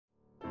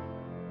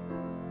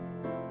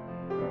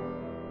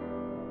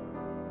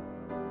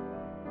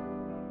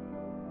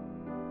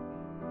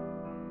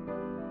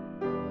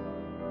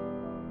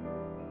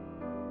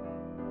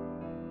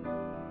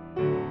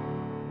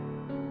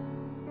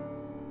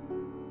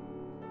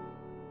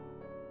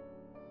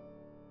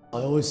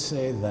I always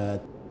say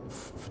that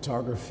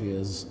photography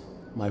is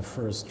my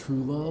first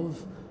true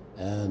love,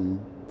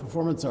 and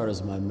performance art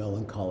is my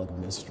melancholic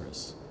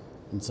mistress.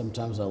 And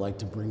sometimes I like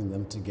to bring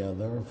them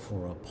together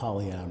for a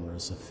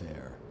polyamorous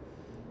affair.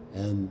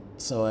 And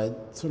so I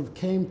sort of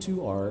came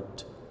to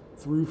art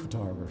through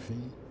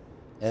photography,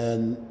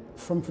 and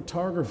from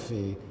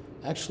photography,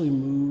 actually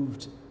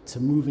moved to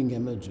moving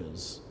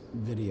images,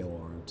 video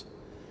art.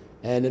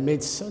 And it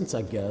made sense,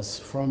 I guess,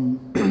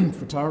 from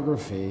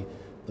photography,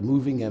 the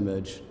moving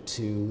image,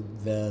 to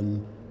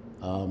then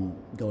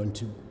go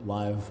into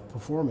live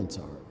performance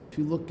art. If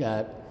you look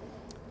at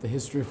the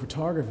history of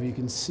photography, you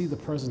can see the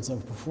presence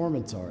of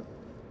performance art,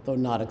 though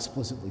not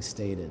explicitly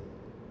stated.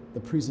 The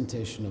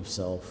presentation of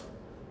self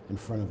in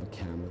front of a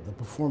camera, the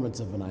performance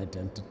of an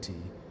identity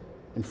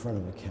in front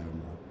of a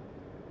camera.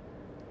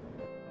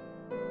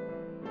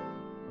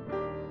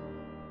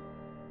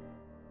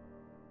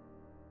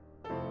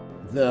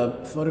 The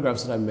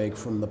photographs that I make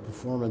from the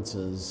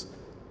performances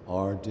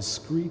are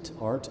discrete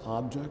art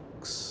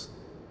objects,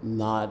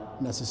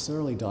 not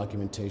necessarily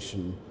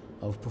documentation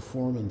of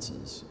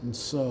performances. And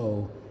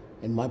so,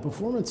 in my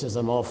performances,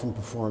 I'm often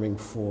performing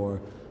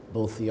for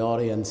both the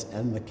audience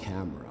and the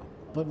camera.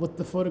 But what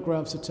the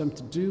photographs attempt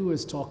to do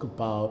is talk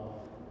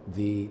about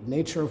the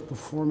nature of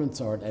performance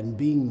art and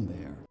being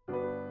there.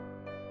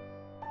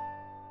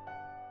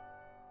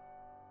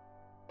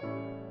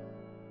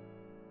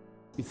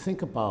 You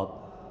think about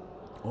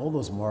all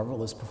those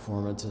marvelous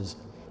performances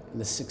in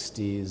the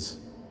 60s,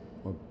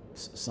 or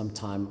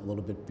sometime a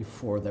little bit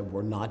before, that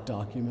were not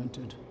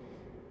documented,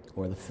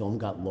 or the film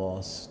got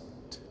lost,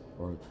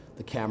 or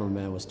the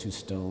cameraman was too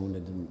stoned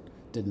and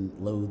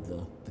didn't load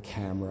the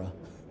camera,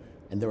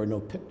 and there were no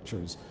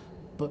pictures.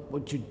 But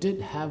what you did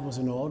have was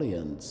an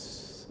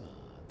audience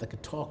that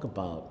could talk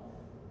about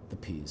the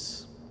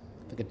piece,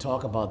 that could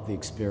talk about the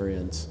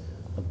experience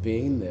of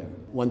being there.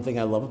 One thing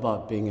I love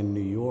about being in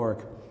New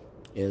York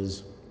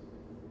is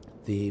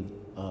the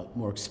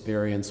more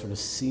experienced, sort of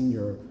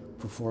senior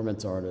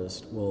performance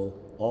artist will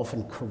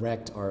often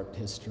correct art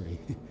history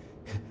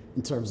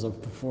in terms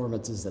of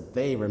performances that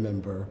they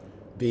remember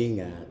being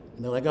at.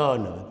 And they're like, oh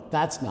no,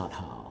 that's not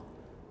how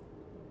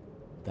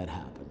that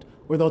happened.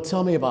 Or they'll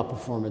tell me about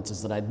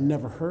performances that I'd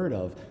never heard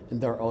of, and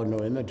there are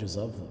no images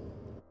of them.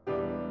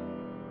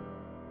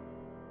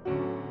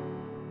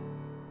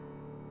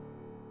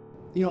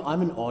 You know,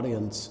 I'm an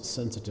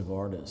audience-sensitive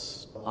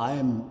artist. I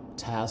am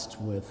tasked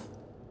with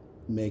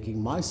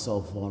making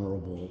myself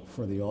vulnerable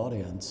for the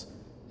audience,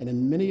 and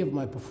in many of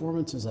my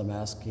performances, I'm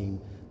asking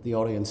the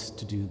audience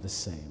to do the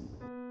same.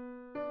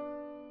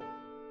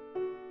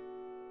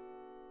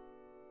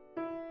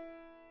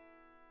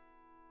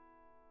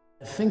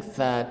 I think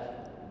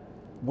that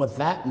what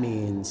that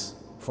means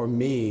for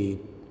me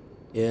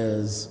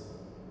is,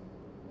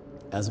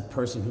 as a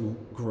person who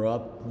grew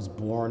up, was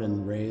born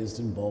and raised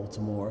in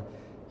Baltimore,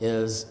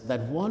 is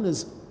that one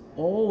has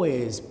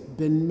always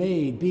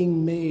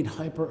being made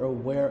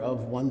hyper-aware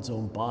of one's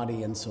own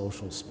body and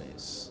social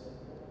space.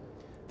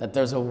 That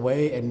there's a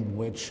way in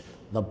which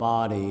the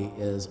body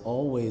is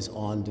always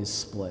on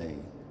display,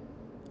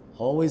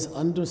 always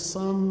under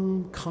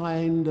some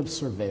kind of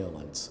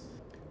surveillance,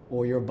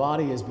 or your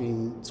body is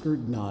being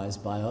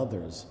scrutinized by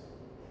others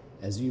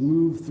as you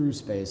move through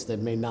space that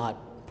may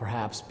not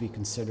perhaps be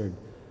considered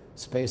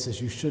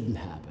spaces you should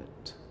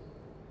inhabit.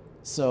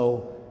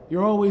 So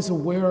you're always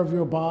aware of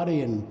your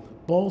body in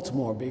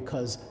Baltimore,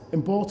 because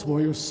in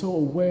Baltimore you're so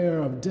aware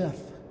of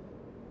death.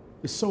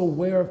 You're so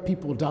aware of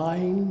people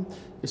dying.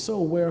 You're so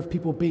aware of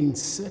people being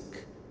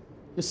sick.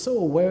 You're so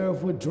aware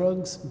of what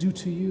drugs do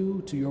to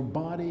you, to your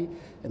body,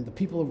 and the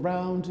people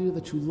around you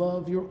that you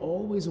love. You're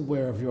always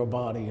aware of your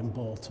body in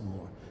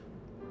Baltimore.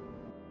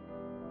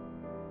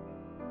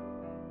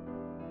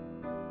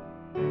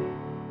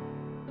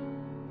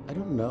 I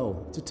don't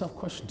know. It's a tough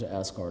question to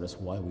ask artists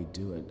why we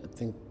do it. I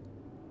think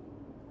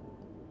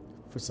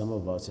for some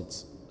of us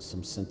it's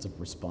some sense of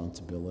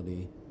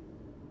responsibility.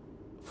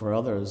 For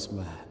others,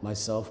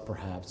 myself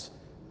perhaps,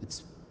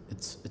 it's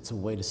a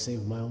way to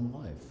save my own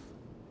life.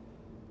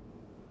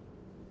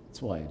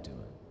 That's why I do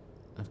it.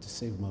 I have to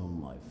save my own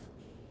life.